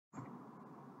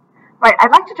Right,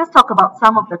 I'd like to just talk about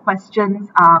some of the questions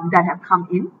that have come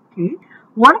in. Okay,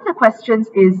 one of the questions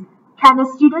is, can a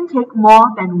student take more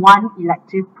than one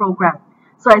elective program?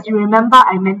 So as you remember,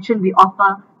 I mentioned we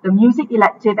offer the music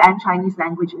elective and Chinese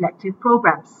language elective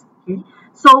programs. Okay,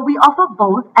 so we offer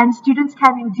both, and students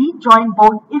can indeed join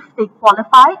both if they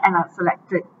qualify and are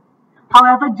selected.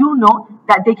 However, do note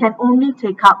that they can only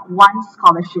take up one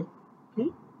scholarship. Okay.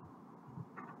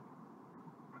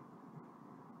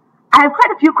 I have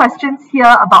quite a few questions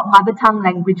here about mother tongue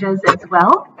languages as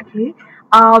well. Okay,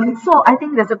 so I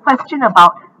think there's a question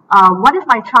about what if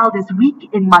my child is weak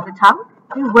in mother tongue?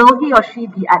 Okay, will he or she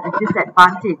be at a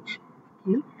disadvantage?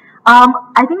 Okay,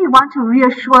 I think we want to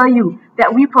reassure you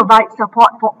that we provide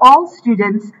support for all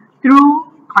students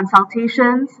through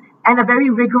consultations and a very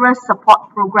rigorous support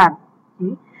program.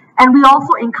 Okay, and we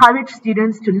also encourage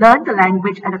students to learn the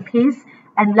language at a pace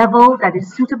and level that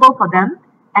is suitable for them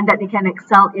and that they can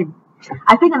excel in.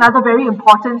 I think another very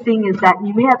important thing is that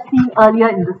you may have seen earlier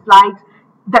in the slides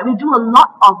that we do a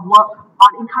lot of work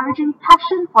on encouraging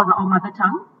passion for our mother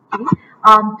tongue, okay,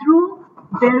 through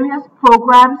various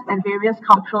programs and various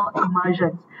cultural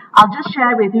immersions. I'll just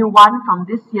share with you one from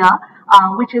this year,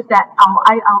 which is that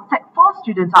our Sec 4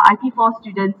 students, our IP4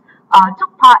 students,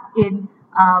 took part in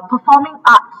performing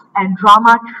arts and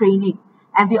drama training,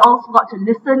 and they also got to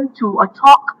listen to a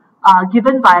talk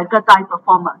given by a Getai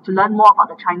performer to learn more about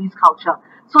the Chinese culture.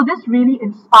 So this really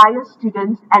inspires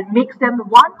students and makes them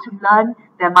want to learn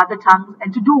their mother tongues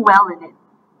and to do well in it.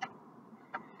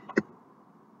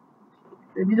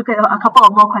 Let me look at a couple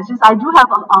of more questions. I do have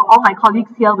all my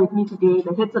colleagues here with me today,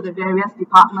 the heads of the various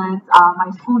departments, my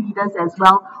school leaders as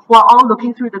well, who are all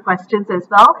looking through the questions as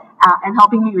well and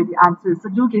helping me with the answers. So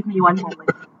do give me one moment.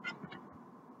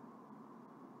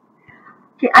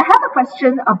 Okay, I have a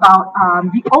question about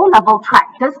the O-level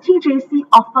track. Does TJC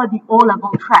offer the O-level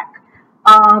track?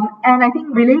 And I think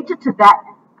related to that,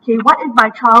 okay, what if my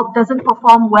child doesn't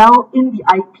perform well in the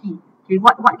IP? Okay,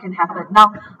 what can happen?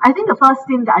 Now, I think the first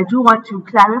thing that I do want to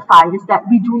clarify is that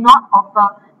we do not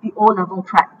offer the O-level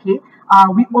track. Okay,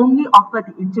 we only offer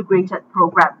the integrated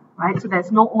program, right? So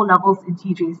there's no O-levels in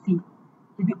TJC.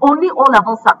 The only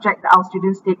O-level subject that our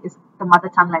students take is the mother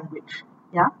tongue language.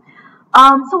 Yeah.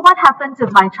 So what happens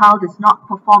if my child is not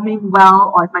performing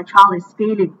well or if my child is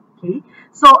failing? Okay,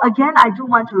 so again, I do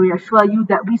want to reassure you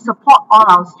that we support all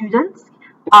our students.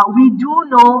 We do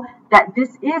know that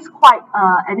this is quite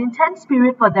an intense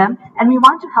period for them, and we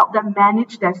want to help them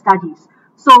manage their studies.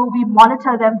 So we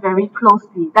monitor them very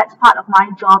closely. That's part of my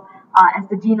job as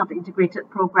the Dean of the Integrated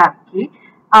Program. Okay,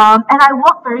 and I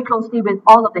work very closely with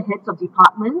all of the heads of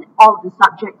department, all of the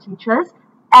subject teachers,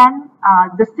 and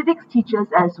the civics teachers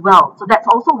as well. So that's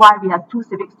also why we have 2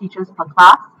 civics teachers per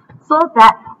class, so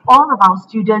that all of our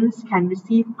students can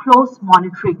receive close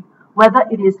monitoring, whether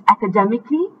it is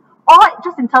academically or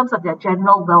just in terms of their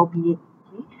general well-being.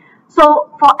 Okay?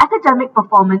 So for academic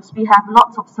performance, we have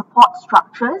lots of support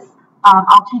structures.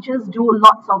 Our teachers do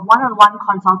lots of one-on-one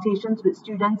consultations with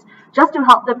students just to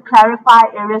help them clarify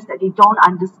areas that they don't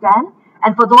understand.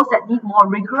 And for those that need more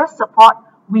rigorous support,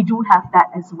 we do have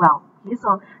that as well. Okay,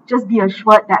 so just be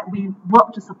assured that we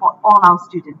work to support all our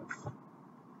students.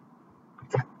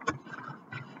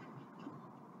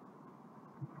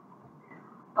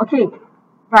 Okay,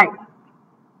 right.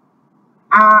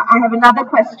 I have another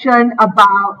question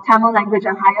about Tamil language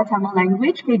and higher Tamil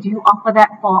language. Okay, do you offer that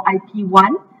for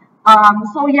IP1?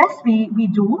 So yes, we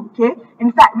do. Okay,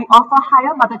 in fact, we offer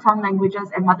higher mother tongue languages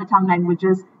and mother tongue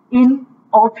languages in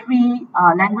all 3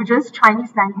 languages: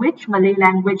 Chinese language, Malay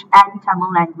language, and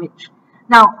Tamil language.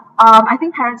 Now, I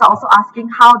think parents are also asking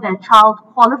how their child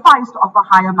qualifies to offer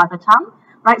higher mother tongue,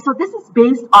 right? So this is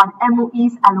based on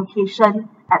MOE's allocation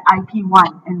at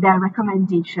IP1 and their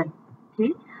recommendation.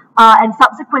 Okay. And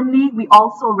subsequently, we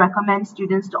also recommend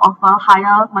students to offer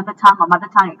higher mother tongue or mother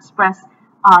tongue express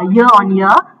year on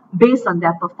year based on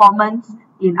their performance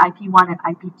in IP1 and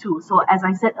IP2. So as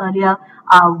I said earlier,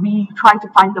 we try to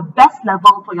find the best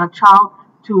level for your child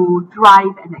to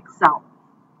thrive and excel.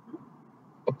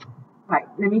 Right,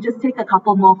 let me just take a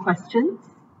couple more questions.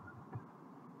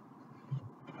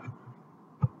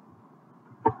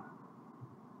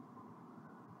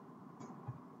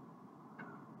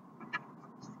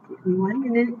 Give me 1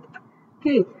 minute.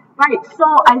 Okay, right,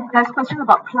 so there's a question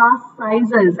about class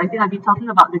sizes. I think I've been talking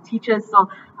about the teachers, so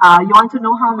you want to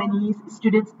know how many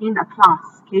students in a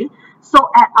class, okay? So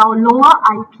at our lower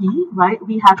IP, right,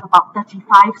 we have about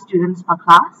 35 students per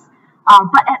class.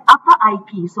 But at upper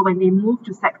IP, so when they move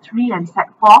to Sec 3 and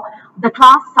Sec 4, the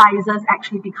class sizes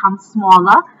actually become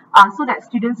smaller so that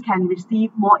students can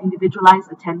receive more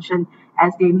individualized attention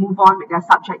as they move on with their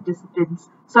subject disciplines.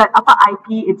 So at upper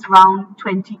IP, it's around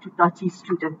 20 to 30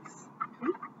 students.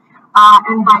 Okay?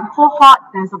 And by cohort,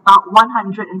 there's about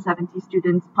 170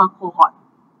 students per cohort.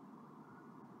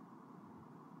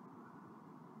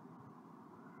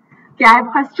 Okay, I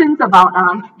have questions about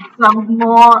some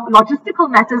more logistical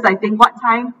matters. I think, what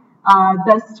time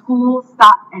does school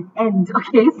start and end?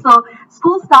 Okay, so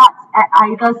school starts at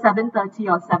either 7:30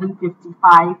 or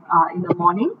 7:55 in the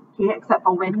morning. Okay, except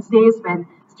for Wednesdays when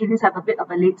students have a bit of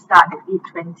a late start at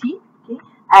 8:20. Okay,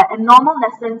 and normal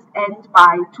lessons end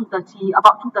by 2:30,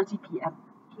 about 2:30 p.m.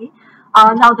 Okay,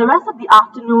 now the rest of the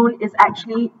afternoon is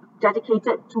actually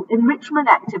dedicated to enrichment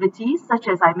activities, such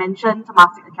as I mentioned,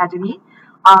 Temasek Academy.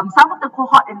 Some of the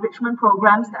cohort enrichment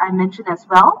programs that I mentioned as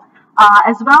well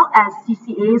as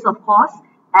CCAs, of course,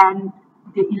 and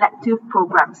the elective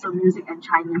programs, so music and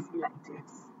Chinese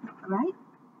electives. All right.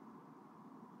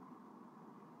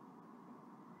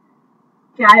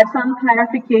 Okay, I have some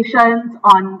clarifications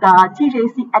on the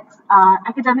TJC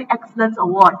Academic Excellence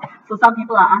Award. So some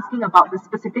people are asking about the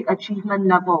specific achievement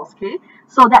levels. Okay,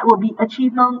 so that will be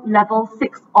achievement level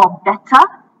 6 or better,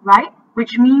 right?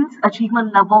 Which means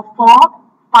achievement level 4,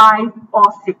 5,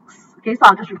 or 6. Okay, so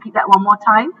I'll just repeat that one more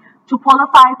time. To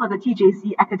qualify for the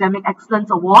TJC Academic Excellence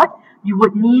Award, you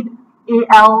would need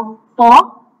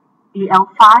AL4,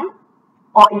 AL5,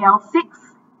 or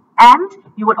AL6, and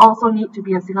you would also need to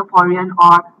be a Singaporean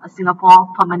or a Singapore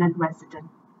permanent resident.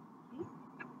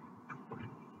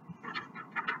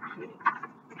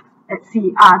 Let's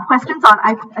see, questions on,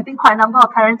 I think quite a number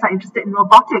of parents are interested in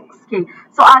robotics. Okay,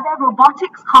 so are there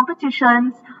robotics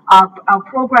competitions,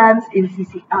 programs in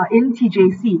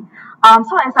TJC?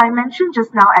 So as I mentioned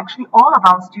just now, actually all of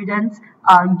our students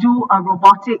do a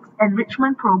robotics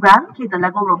enrichment program, okay, the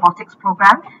Lego robotics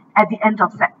program at the end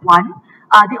of Sec 1.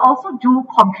 They also do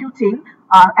computing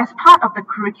as part of the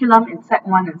curriculum in Sec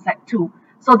 1 and Sec 2.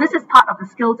 So this is part of the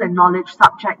skills and knowledge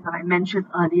subject that I mentioned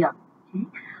earlier. Okay.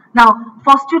 Now,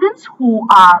 for students who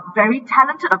are very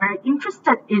talented or very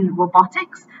interested in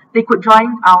robotics, they could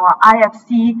join our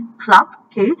IFC club,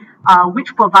 okay,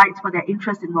 which provides for their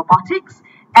interest in robotics.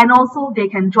 And also, they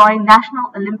can join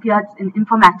National Olympiads in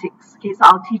Informatics. Okay, so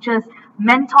our teachers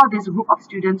mentor this group of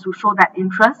students who show that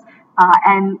interest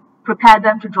and prepare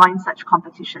them to join such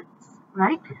competitions,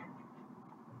 right?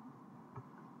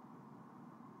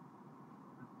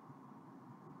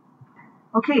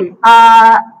 Okay.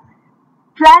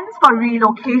 Plans for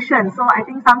relocation. So I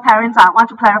think some parents want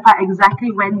to clarify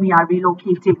exactly when we are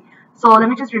relocating. So let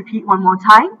me just repeat one more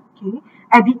time. Okay.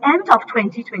 At the end of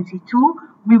 2022,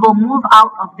 we will move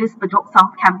out of this Bedok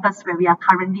South campus where we are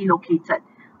currently located.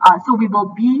 So we will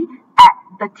be at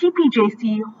the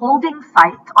TPJC holding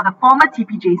site, or the former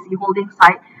TPJC holding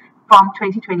site, from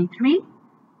 2023,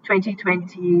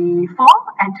 2024,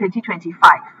 and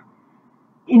 2025.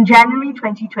 In January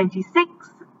 2026,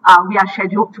 we are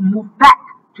scheduled to move back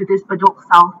to this Bedok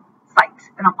South site.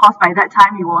 And of course, by that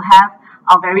time, we will have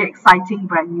our very exciting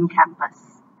brand new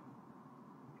campus.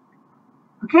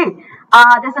 Okay,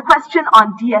 there's a question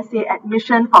on DSA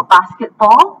admission for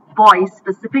basketball, boys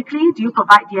specifically. Do you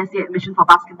provide DSA admission for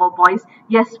basketball boys?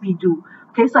 Yes, we do.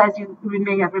 Okay, so as you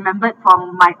may have remembered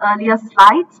from my earlier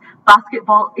slides,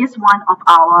 basketball is one of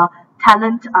our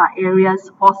talent areas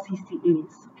for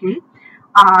CCAs. Okay.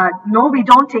 No, we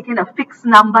don't take in a fixed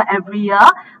number every year.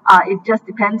 It just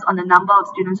depends on the number of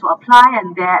students who apply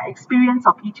and their experience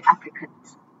of each applicant.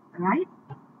 All right.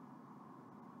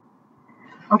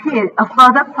 Okay, a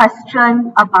further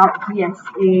question about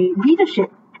DSA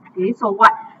leadership. Okay, so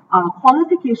what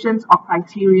qualifications or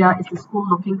criteria is the school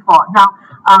looking for? Now,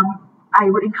 I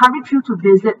would encourage you to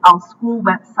visit our school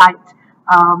website,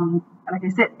 like I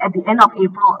said, at the end of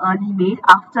April, early May,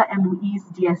 after MOE's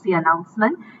DSA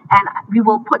announcement, and we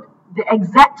will put the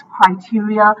exact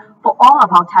criteria for all of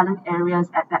our talent areas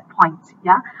at that point.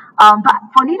 Yeah, but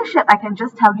for leadership, I can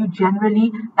just tell you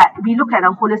generally that we look at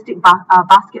a holistic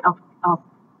basket of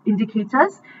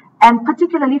indicators, and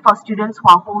particularly for students who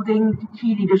are holding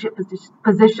key leadership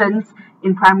positions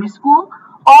in primary school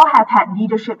or have had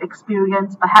leadership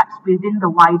experience perhaps within the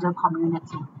wider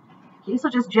community. Okay, so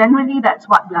just generally that's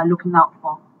what we are looking out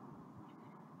for.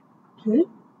 Okay,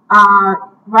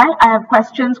 right, I have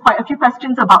questions, quite a few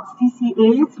questions about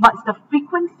CCAs. What's the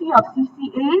frequency of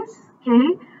CCAs?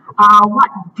 Okay, what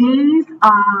days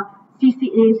are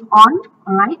CCAs on?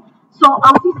 All right. So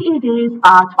our CCA days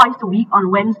are twice a week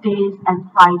on Wednesdays and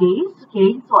Fridays.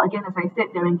 Okay, so again, as I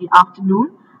said, they're in the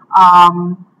afternoon.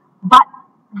 But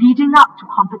leading up to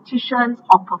competitions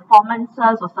or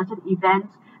performances or certain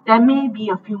events, there may be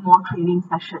a few more training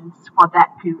sessions for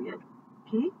that period.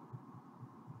 Okay.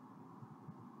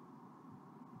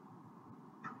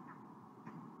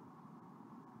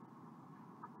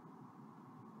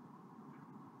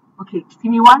 Okay, just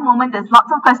give me one moment. There's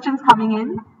lots of questions coming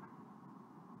in.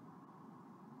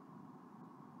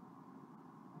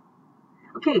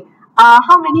 Okay,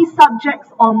 how many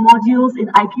subjects or modules in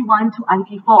IP1 to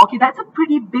IP4? Okay, that's a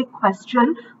pretty big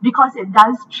question because it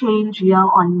does change year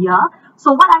on year.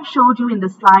 So what I showed you in the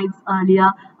slides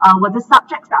earlier were the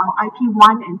subjects that our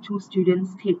IP1 and 2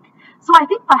 students take. So I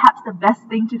think perhaps the best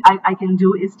thing I can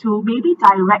do is to maybe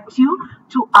direct you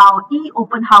to our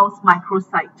eOpen House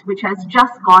microsite, which has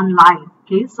just gone live.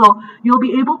 Okay, so you'll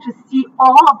be able to see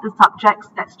all of the subjects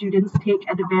that students take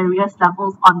at the various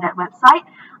levels on that website.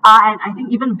 And I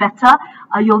think even better,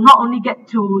 you'll not only get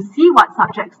to see what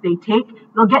subjects they take,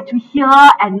 you'll get to hear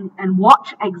and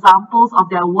watch examples of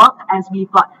their work, as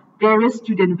we've got various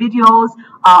student videos.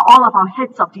 All of our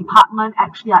heads of department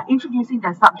actually are introducing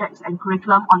their subjects and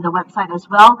curriculum on the website as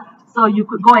well. So you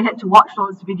could go ahead to watch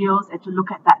those videos and to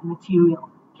look at that material.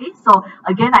 Okay, so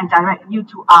again, I direct you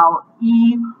to our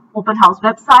eOpen House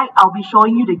website. I'll be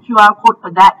showing you the QR code for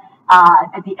that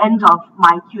at the end of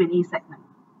my Q&A segment.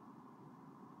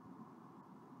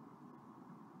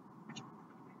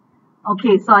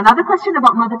 Okay, so another question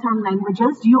about mother tongue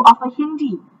languages. Do you offer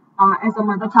Hindi as a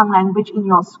mother tongue language in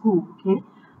your school? Okay,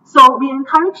 so we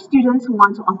encourage students who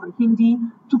want to offer Hindi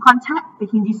to contact the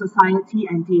Hindi Society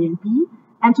and DAB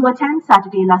and to attend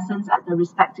Saturday lessons at the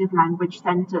respective language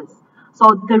centers.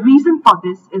 So the reason for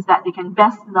this is that they can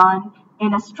best learn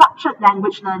in a structured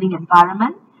language learning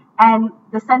environment, and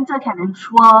the center can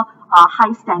ensure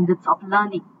high standards of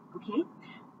learning. Okay,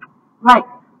 right.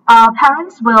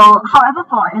 Parents will, however,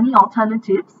 for any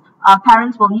alternatives,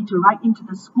 parents will need to write into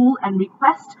the school and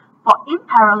request for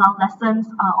in-parallel lessons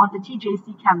on the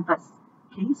TJC campus.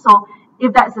 Okay, so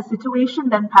if that's the situation,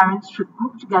 then parents should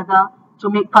group together to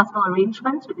make personal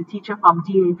arrangements with the teacher from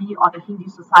DAB or the Hindi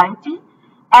Society,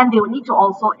 and they will need to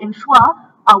also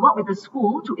work with the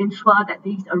school to ensure that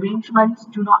these arrangements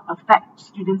do not affect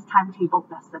students' timetable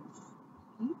lessons.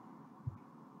 Okay.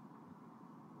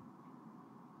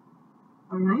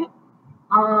 All right.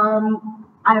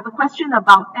 I have a question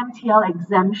about MTL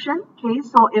exemption. Okay,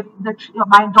 so if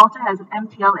my daughter has an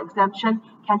MTL exemption,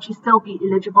 can she still be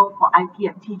eligible for IP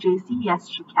at TJC? Yes,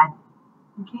 she can.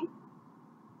 Okay.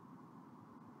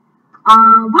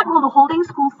 What will the holding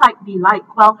school site be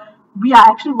like? Well, we are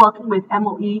actually working with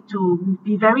MOE to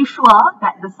be very sure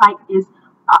that the site is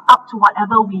up to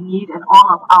whatever we need and all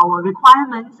of our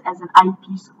requirements as an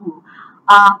IP school.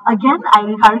 Again, I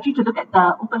encourage you to look at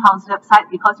the Open House website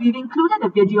because we've included a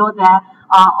video there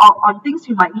on things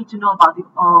you might need to know about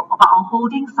our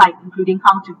holding site, including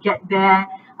how to get there,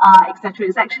 etc.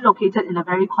 It's actually located in a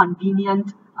very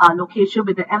convenient location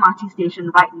with the MRT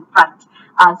station right in front.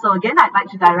 So again, I'd like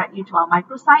to direct you to our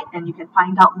microsite and you can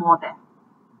find out more there.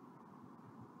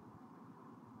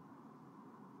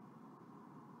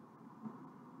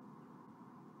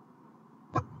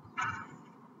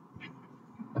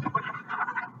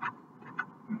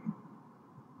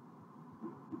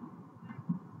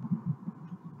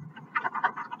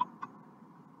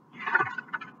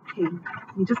 Okay,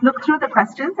 we just look through the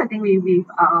questions. I think we've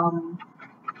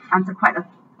answered quite a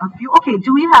few. Okay,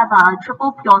 do we have a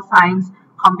triple pure science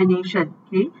combination?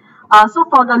 Okay, so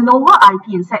for the lower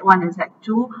IP in Set 1 and Set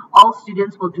 2, all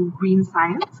students will do green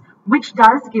science, which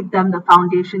does give them the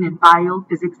foundation in bio,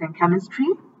 physics, and chemistry.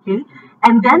 Okay,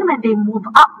 and then when they move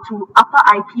up to upper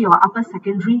IP or upper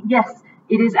secondary, yes,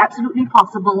 it is absolutely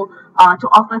possible to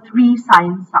offer 3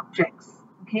 science subjects.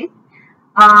 Okay,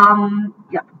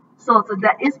 yeah. So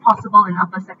that is possible in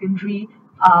upper secondary.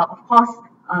 Of course,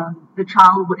 the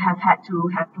child would have had to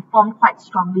have performed quite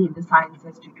strongly in the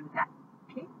sciences to do that.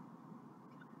 Okay.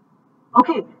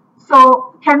 Okay.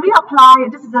 So can we apply?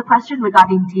 This is a question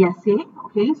regarding DSA.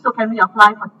 Okay. So can we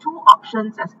apply for 2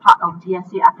 options as part of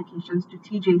DSA applications to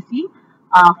TJC?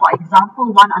 For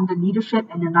example, one under leadership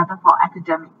and another for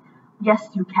academic. Yes,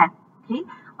 you can. Okay.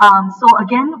 So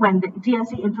again, when the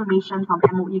DSA information from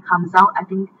MOE comes out, I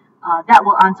think that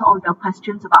will answer all your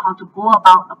questions about how to go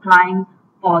about applying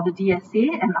for the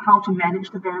DSA and how to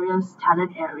manage the various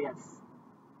talent areas.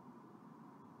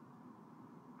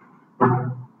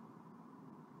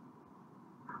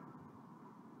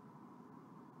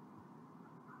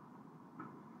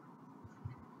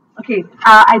 Okay,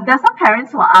 there's some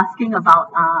parents who are asking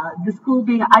about the school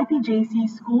being an IPJC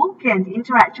school, okay, and the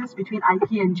interactions between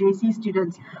IP and JC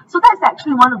students. So that's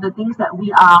actually one of the things that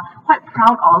we are quite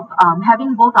proud of,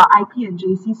 having both our IP and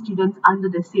JC students under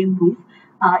the same roof.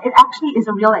 It actually is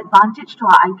a real advantage to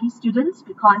our IP students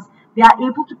because they are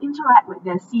able to interact with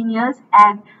their seniors,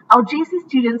 and our JC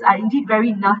students are indeed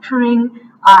very nurturing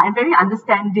and very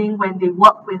understanding when they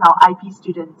work with our IP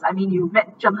students. I mean, you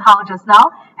met Jem Hao just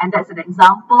now, and that's an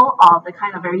example of the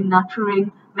kind of very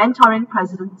nurturing, mentoring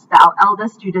presence that our elder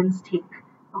students take.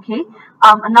 Okay.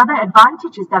 Another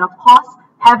advantage is that, of course,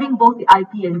 having both the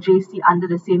IP and JC under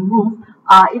the same roof,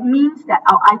 it means that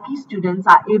our IP students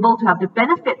are able to have the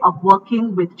benefit of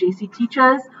working with JC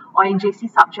teachers or in JC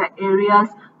subject areas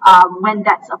when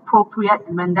that's appropriate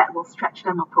and when that will stretch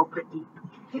them appropriately.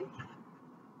 Okay.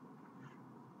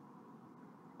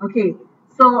 Okay,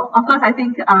 so of course, I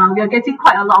think we are getting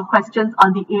quite a lot of questions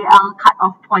on the AL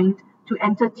cutoff point to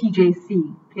enter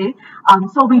TJC. Okay,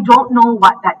 so we don't know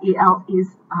what that AL is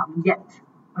yet.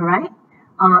 All right,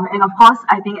 and of course,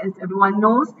 I think as everyone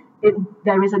knows,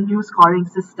 there is a new scoring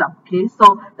system. Okay,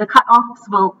 so the cutoffs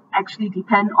will actually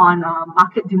depend on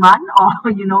market demand or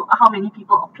how many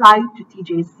people apply to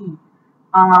TJC.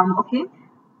 Okay.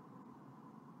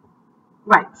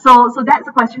 Right, so that's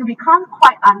a question we can't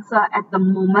quite answer at the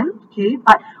moment, okay,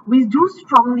 but we do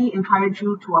strongly encourage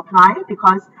you to apply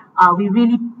because we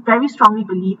really very strongly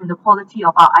believe in the quality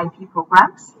of our IP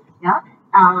programs. Yeah,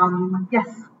 yes.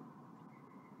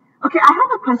 Okay, I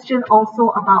have a question also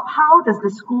about how does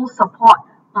the school support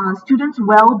students'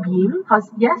 well-being, because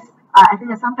yes, I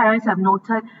think as some parents have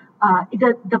noted,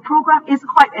 the program is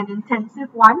quite an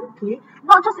intensive one, okay?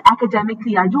 Not just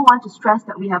academically. I do want to stress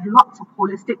that we have lots of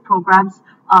holistic programs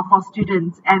for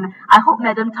students, and I hope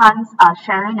Madam Tan's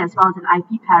sharing as well as an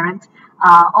IP parent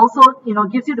also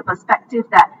gives you the perspective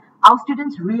that our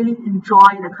students really enjoy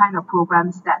the kind of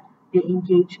programs that they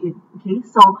engage in. Okay,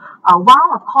 so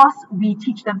while of course we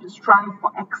teach them to strive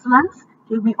for excellence,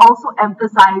 okay, we also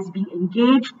emphasize being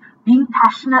engaged, being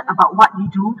passionate about what you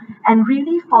do, and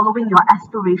really following your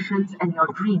aspirations and your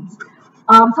dreams.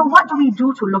 So what do we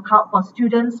do to look out for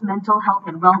students' mental health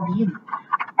and well-being?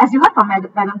 As you heard from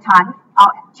Madam Tan,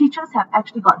 our teachers have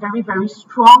actually got very, very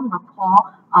strong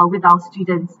rapport with our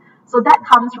students. So that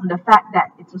comes from the fact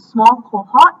that it's a small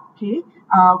cohort. Okay,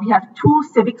 we have 2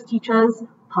 civics teachers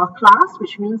per class,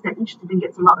 which means that each student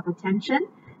gets a lot of attention.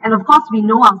 And of course, we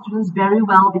know our students very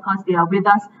well because they are with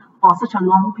us for such a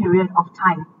long period of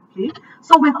time. Okay,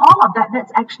 so with all of that,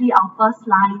 that's actually our first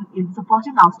line in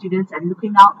supporting our students and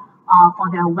looking out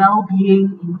for their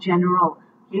well-being in general.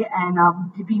 Okay, and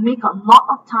we make a lot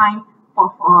of time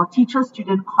for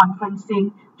teacher-student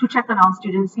conferencing to check on our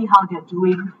students, see how they're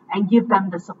doing, and give them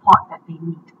the support that they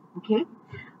need. Okay,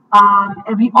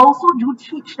 and we also do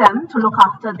teach them to look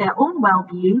after their own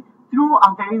well-being through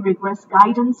our very rigorous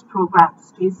guidance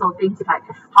programs. Okay, so things like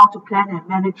how to plan and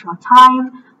manage your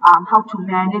time, how to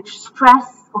manage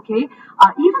stress, okay,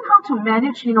 even how to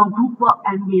manage, group work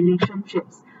and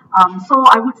relationships. So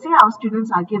I would say our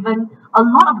students are given a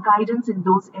lot of guidance in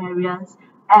those areas,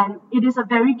 and it is a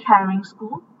very caring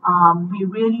school. We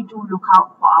really do look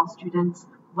out for our students'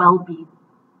 well-being.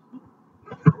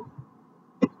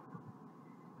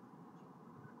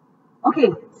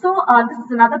 Okay, so this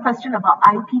is another question about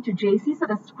IP to JC. So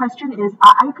the question is,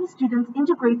 are IP students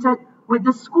integrated with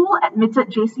the school-admitted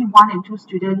JC 1 and 2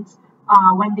 students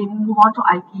when they move on to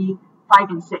IP 5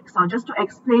 and 6? So just to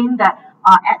explain that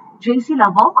at JC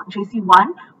level, JC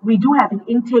 1, we do have an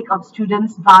intake of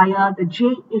students via the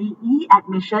JAE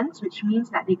admissions, which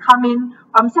means that they come in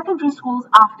from secondary schools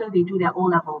after they do their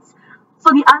O-levels. So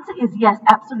the answer is yes,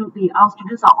 absolutely. Our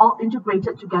students are all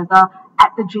integrated together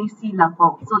at the JC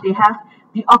level. So they have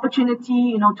the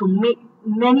opportunity, to make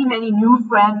many, many new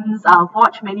friends,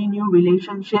 forge many new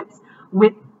relationships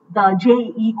with the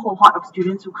JAE cohort of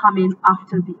students who come in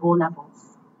after the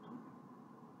O-levels.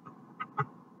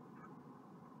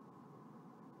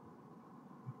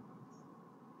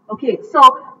 Okay, so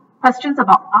questions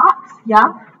about arts,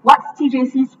 yeah? What's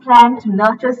TJC's plan to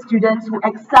nurture students who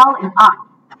excel in art?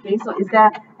 Okay, so is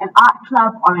there an art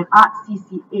club or an art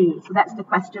CCA? So that's the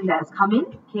question that has come in.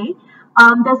 Okay,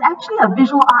 there's actually a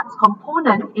visual arts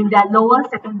component in their lower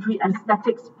secondary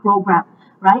aesthetics program,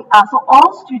 right? So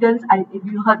all students, if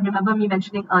you remember me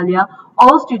mentioning earlier,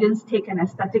 all students take an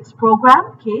aesthetics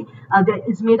program. Okay, that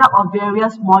is made up of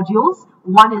various modules.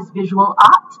 One is visual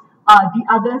art, the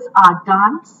others are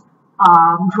dance,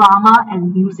 drama,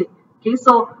 and music. Okay,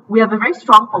 so we have a very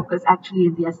strong focus actually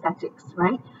in the aesthetics,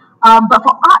 right? But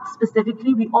for art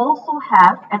specifically, we also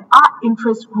have an art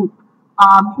interest group.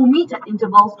 who meet at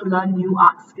intervals to learn new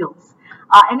art skills.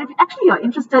 And if actually you're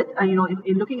interested,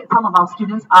 in looking at some of our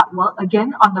students' artwork,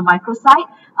 again on the microsite,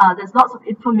 there's lots of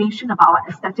information about our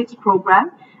aesthetics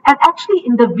program. And actually,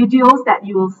 in the videos that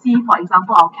you will see, for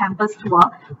example, our campus tour,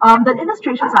 the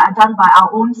illustrations are done by our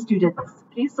own students.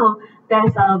 Okay, so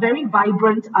there's a very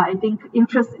vibrant, I think,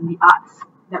 interest in the arts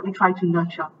that we try to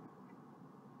nurture.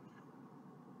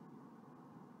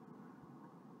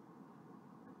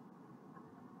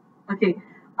 Okay.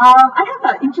 I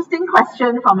have an interesting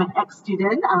question from an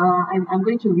ex-student. I'm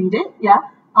going to read it. Yeah.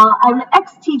 I'm an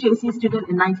ex-TJC student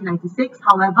in 1996.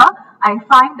 However, I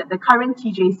find that the current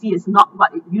TJC is not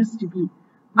what it used to be.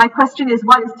 My question is,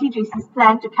 what is TJC's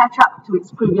plan to catch up to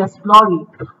its previous glory?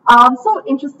 So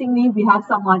interestingly, we have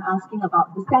someone asking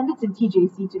about the standards in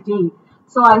TJC today.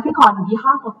 So I think on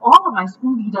behalf of all of my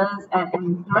school leaders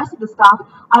and the rest of the staff,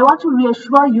 I want to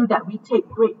reassure you that we take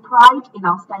great pride in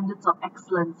our standards of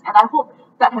excellence. And I hope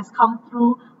that has come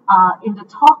through in the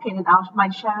talk and in my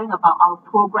sharing about our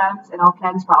programs and our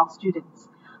plans for our students.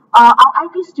 Our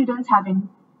IP students have been,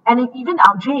 and even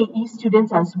our JAE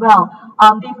students as well,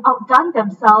 they've outdone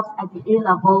themselves at the A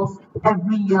levels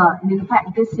every year. And in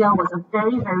fact, this year was a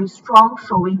very, very strong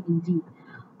showing indeed.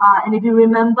 And if you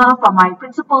remember from my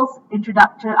principal's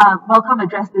introduction, welcome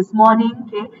address this morning,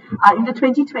 okay, in the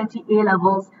 2020 A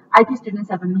levels, IP students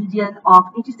have a median of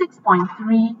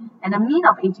 86.3 and a mean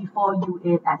of 84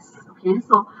 UAS. Okay,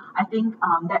 so I think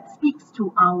that speaks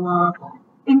to our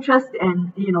interest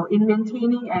in, in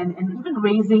maintaining and even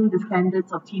raising the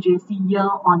standards of TJC year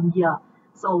on year.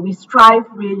 So we strive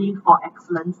really for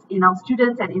excellence in our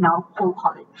students and in our whole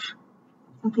college.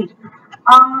 Okay.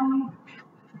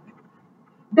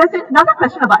 There's another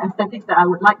question about aesthetics that I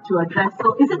would like to address.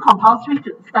 So is it compulsory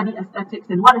to study aesthetics,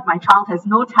 and what if my child has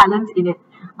no talent in it?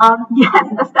 Yes,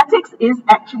 aesthetics is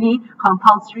actually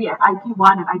compulsory at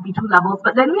IP1 and IP2 levels,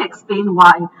 but let me explain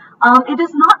why. It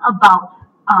is not about,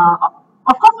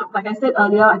 of course, like I said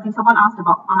earlier, I think someone asked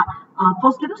about art.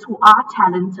 For students who are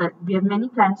talented, we have many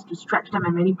plans to stretch them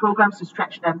and many programs to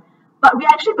stretch them. But we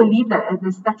actually believe that an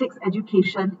aesthetics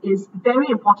education is very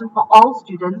important for all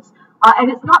students,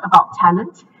 and it's not about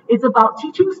talent. It's about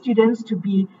teaching students to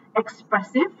be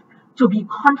expressive, to be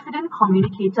confident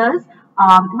communicators,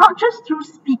 not just through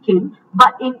speaking,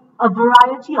 but in a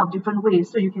variety of different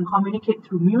ways. So you can communicate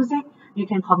through music, you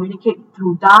can communicate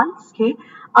through dance, okay?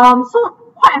 So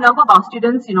quite a number of our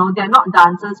students, they're not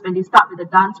dancers. When they start with a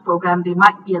dance program, they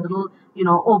might be a little,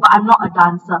 oh, but I'm not a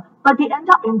dancer. But they end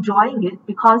up enjoying it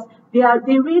because they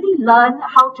really learn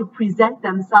how to present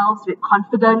themselves with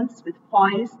confidence, with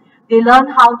poise. They learn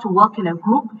how to work in a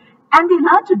group, and they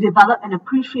learn to develop an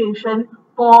appreciation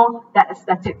for that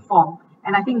aesthetic form.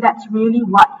 And I think that's really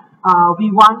what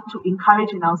we want to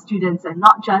encourage in our students, and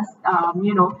not just,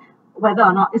 whether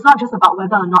or not, it's not just about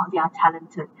whether or not they are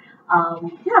talented.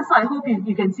 So I hope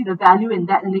you can see the value in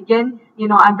that. And again,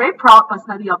 I'm very proud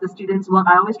personally of the students' work.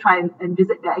 I always try and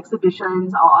visit their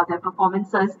exhibitions or their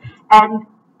performances. And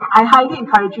I highly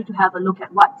encourage you to have a look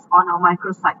at what's on our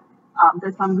microsite.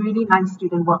 There's some really nice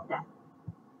student work there.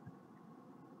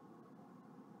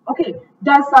 Okay,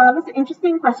 there's an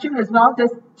interesting question as well.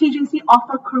 Does TJC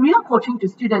offer career coaching to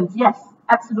students? Yes,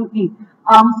 absolutely.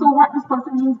 So what this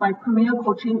person means by career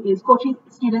coaching is coaching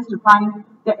students to find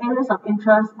their areas of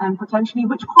interest and potentially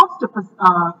which course to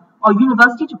or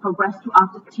university to progress to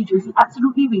after TJC.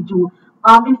 Absolutely, we do.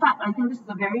 In fact, I think this is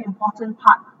a very important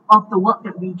part of the work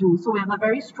that we do. So we have a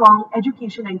very strong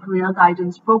education and career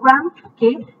guidance program,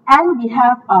 okay? And we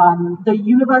have the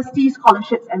University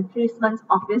Scholarships and Placements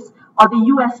Office, or the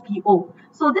USPO.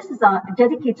 So this is a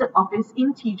dedicated office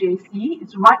in TJC.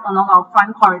 It's right along our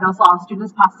front corridor, so our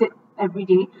students pass it every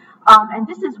day. And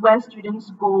this is where students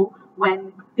go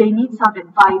when they need some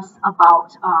advice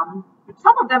about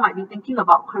some of them might be thinking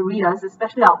about careers,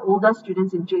 especially our older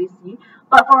students in JC.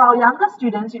 But for our younger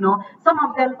students, some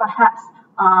of them perhaps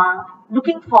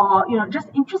looking for, just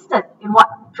interested in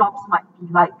what jobs might be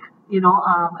like,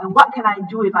 and what can I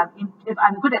do if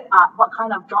I'm good at art? What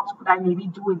kind of jobs could I maybe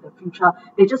do in the future?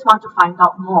 They just want to find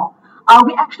out more.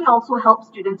 We actually also help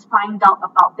students find out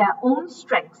about their own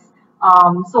strengths.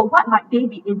 So what might they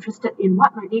be interested in?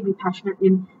 What might they be passionate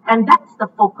in? And that's the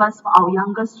focus for our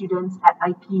younger students at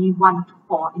IP 1 to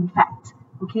 4, in fact.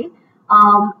 Okay.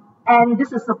 And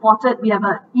this is supported. We have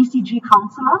an ECG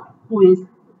counselor who is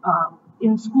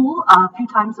in school a few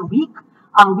times a week.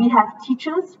 We have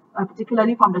teachers,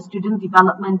 particularly from the student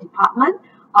development department,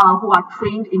 who are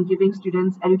trained in giving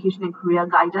students education and career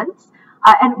guidance.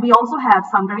 And we also have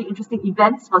some very interesting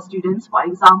events for students. For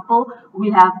example, we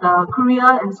have the Career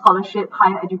and Scholarship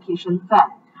Higher Education Fair.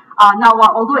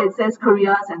 Although it says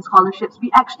careers and scholarships, we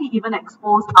actually even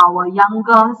expose our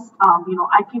youngest,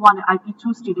 IP1 and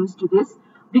IP2 students to this,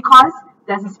 because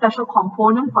there's a special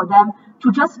component for them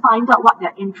to just find out what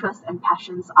their interests and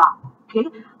passions are. Okay,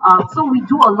 so we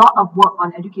do a lot of work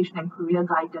on education and career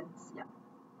guidance. Yeah.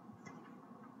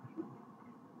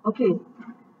 Okay.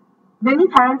 Many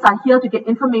parents are here to get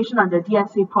information on the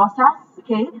DSA process,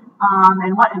 okay?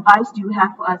 And what advice do you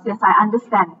have for us? Yes, I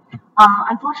understand.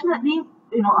 Unfortunately,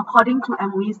 according to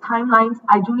MOE's timelines,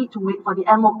 I do need to wait for the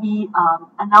MOE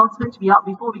announcement to be out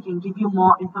before we can give you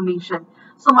more information.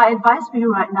 So my advice for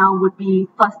you right now would be,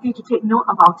 firstly, to take note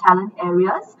of our talent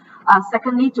areas.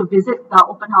 Secondly, to visit the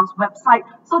Open House website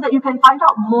so that you can find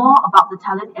out more about the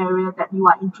talent area that you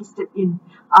are interested in.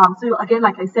 So again,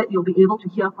 like I said, you'll be able to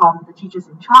hear from the teachers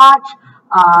in charge.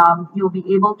 You'll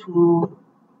be able to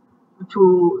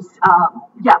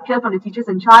hear from the teachers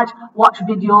in charge, watch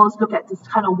videos, look at this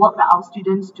kind of work that our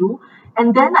students do.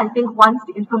 And then I think once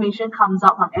the information comes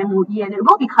out from MOE, and it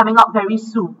will be coming out very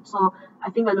soon, so I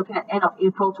think we're looking at end of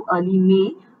April to early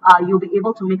May, you'll be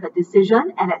able to make a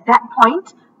decision. And at that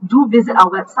point, do visit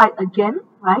our website again,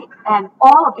 right? And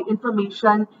all of the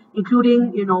information,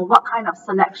 including, what kind of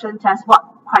selection test, what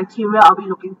criteria are we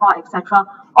looking for, etc.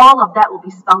 All of that will be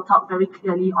spelled out very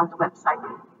clearly on the website.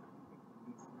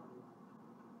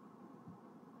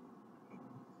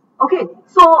 Okay,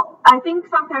 so I think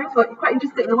some parents were quite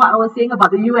interested in what I was saying about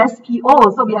the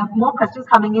USPO, so we have more questions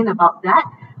coming in about that.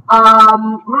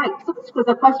 Right, so this was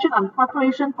a question on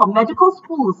preparation for medical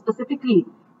schools specifically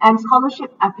and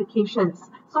scholarship applications.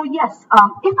 So yes,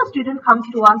 if a student comes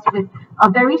to us with a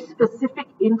very specific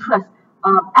interest,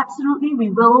 absolutely we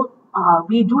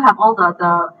do have all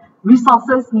the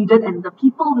resources needed and the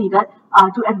people needed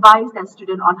to advise their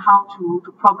student on how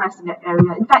to progress in that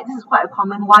area. In fact, this is quite a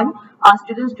common one.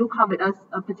 Students do come with us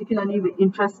particularly with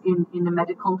interest in the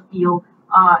medical field,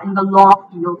 in the law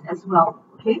field as well.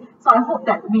 Okay, so I hope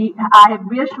that I have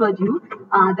reassured you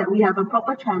that we have a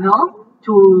proper channel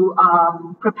to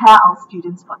prepare our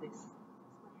students for this.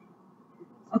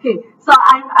 Okay, so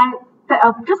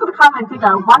I'm just going to come and take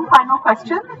one final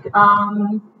question.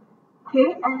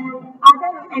 Okay, and are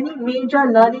there any major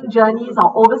learning journeys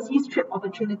or overseas trip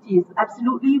opportunities?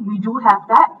 Absolutely, we do have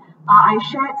that. I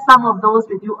shared some of those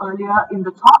with you earlier in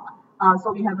the talk.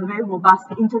 So we have a very robust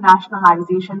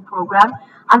internationalization program.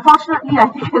 Unfortunately, I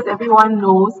think as everyone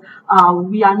knows,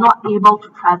 we are not able to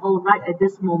travel right at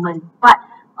this moment. But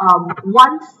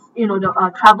once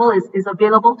the travel is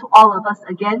available to all of us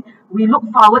again, we look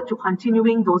forward to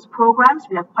continuing those programs.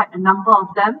 We have quite a number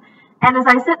of them. And as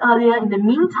I said earlier, in the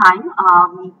meantime,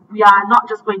 we are not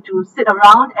just going to sit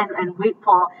around and wait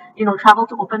for travel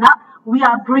to open up. We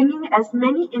are bringing as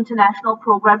many international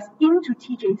programs into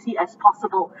TJC as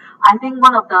possible. I think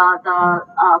one of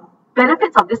the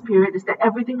benefits of this period is that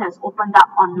everything has opened up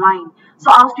online. So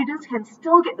our students can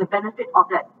still get the benefit of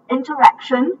that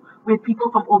interaction with people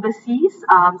from overseas.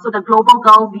 So the Global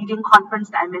Girl Leading Conference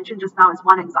that I mentioned just now is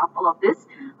one example of this.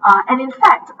 And in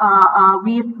fact,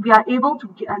 we are able to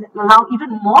allow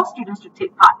even more students to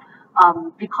take part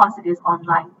because it is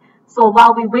online. So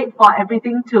while we wait for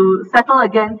everything to settle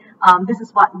again, this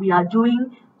is what we are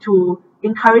doing to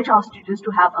encourage our students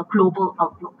to have a global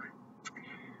outlook.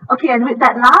 Okay, and with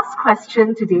that last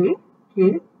question today,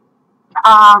 we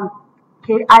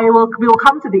will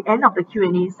come to the end of the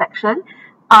Q&A section.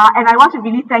 And I want to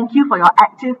really thank you for your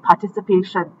active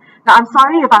participation. Now, I'm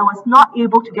sorry if I was not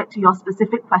able to get to your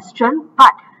specific question,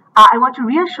 but I want to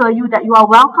reassure you that you are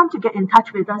welcome to get in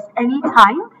touch with us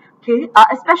anytime, okay?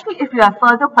 Especially if you have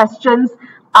further questions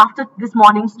after this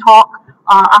morning's talk,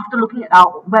 after looking at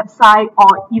our website,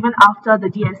 or even after the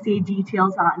DSA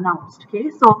details are announced, okay?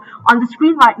 So on the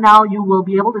screen right now, you will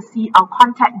be able to see our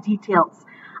contact details.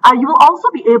 You will also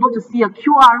be able to see a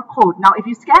QR code. Now, if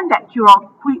you scan that QR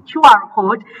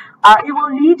code, it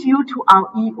will lead you to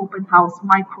our eOpen House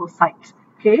microsite.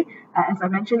 Okay, as I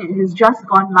mentioned, it has just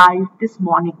gone live this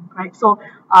morning, right? So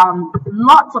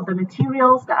lots of the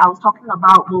materials that I was talking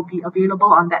about will be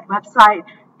available on that website.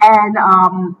 And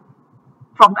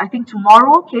from, I think,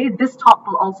 tomorrow, okay, this talk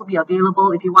will also be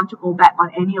available if you want to go back on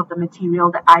any of the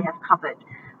material that I have covered.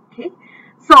 Okay.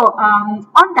 So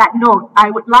on that note,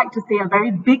 I would like to say a very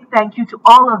big thank you to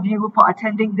all of you for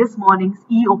attending this morning's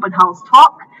eOpen House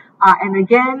talk. And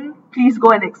again, please go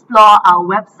and explore our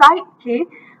website, okay?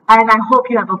 And I hope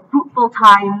you have a fruitful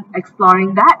time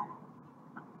exploring that,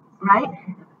 right?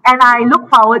 And I look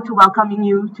forward to welcoming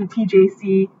you to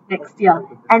TJC next year.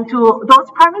 And to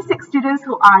those primary 6 students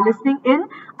who are listening in,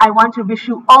 I want to wish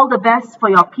you all the best for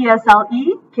your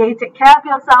PSLE. Okay, take care of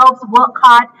yourselves, work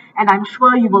hard, and I'm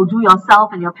sure you will do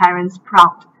yourself and your parents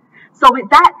proud. So with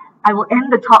that, I will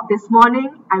end the talk this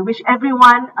morning. I wish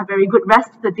everyone a very good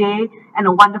rest of the day and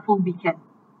a wonderful weekend.